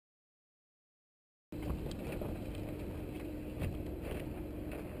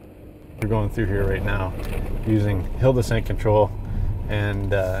we're going through here right now using hill descent control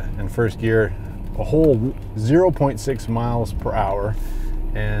and first gear, a whole 0.6 miles per hour,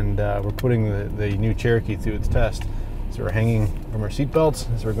 and we're putting the new Cherokee through its test. So we're hanging from our seat belts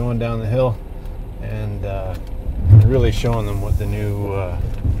as we're going down the hill, and really showing them what the new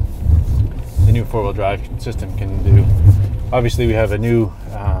four-wheel drive system can do. Obviously, we have a new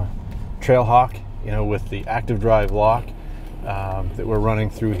Trailhawk, with the active drive lock that we're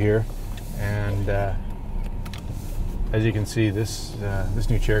running through here, and as you can see, this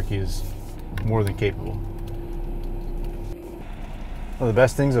new Cherokee is more than capable. One of the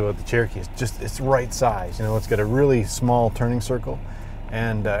best things about the Cherokee is just its right size. It's got a really small turning circle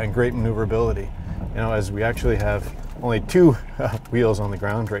and great maneuverability. As we actually have only 2 wheels on the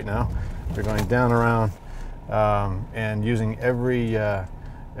ground right now, we're going down around and using every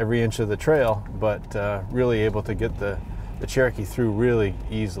inch of the trail, but really able to get the Cherokee through really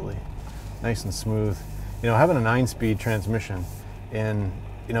easily, nice and smooth. Having a 9-speed transmission in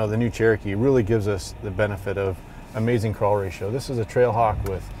the new Cherokee really gives us the benefit of amazing crawl ratio. This is a Trailhawk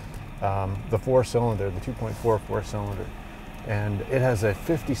with the 4-cylinder, the 2.4 4-cylinder, and it has a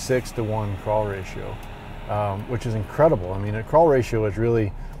 56-to-1 crawl ratio, which is incredible. I mean, a crawl ratio is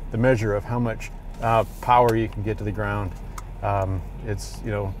really the measure of how much power you can get to the ground. It's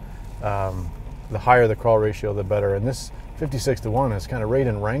the higher the crawl ratio, the better. And this 56-to-1 is kind of right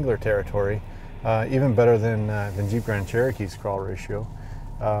in Wrangler territory, even better than Jeep Grand Cherokee's crawl ratio.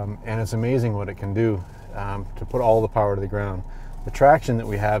 And it's amazing what it can do to put all the power to the ground. The traction that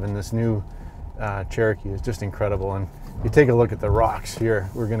we have in this new Cherokee is just incredible. And you take a look at the rocks here.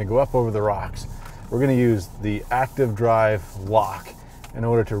 We're going to go up over the rocks. We're going to use the active drive lock in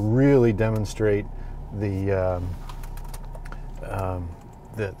order to really demonstrate the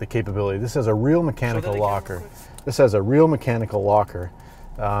capability. This has a real mechanical locker. This has a real mechanical locker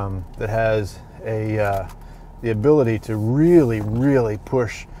that has the ability to really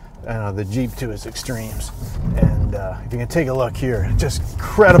push the Jeep to its extremes. And if you can take a look here, just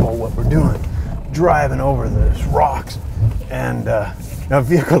incredible what we're doing, driving over those rocks. And now a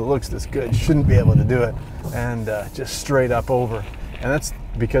vehicle that looks this good shouldn't be able to do it, and just straight up over. And that's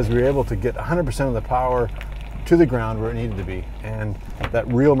because we were able to get 100% of the power to the ground where it needed to be. And that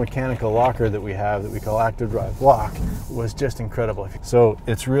real mechanical locker that we have, that we call active drive lock, was just incredible. So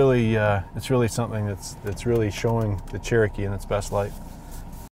it's really something that's really showing the Cherokee in its best light.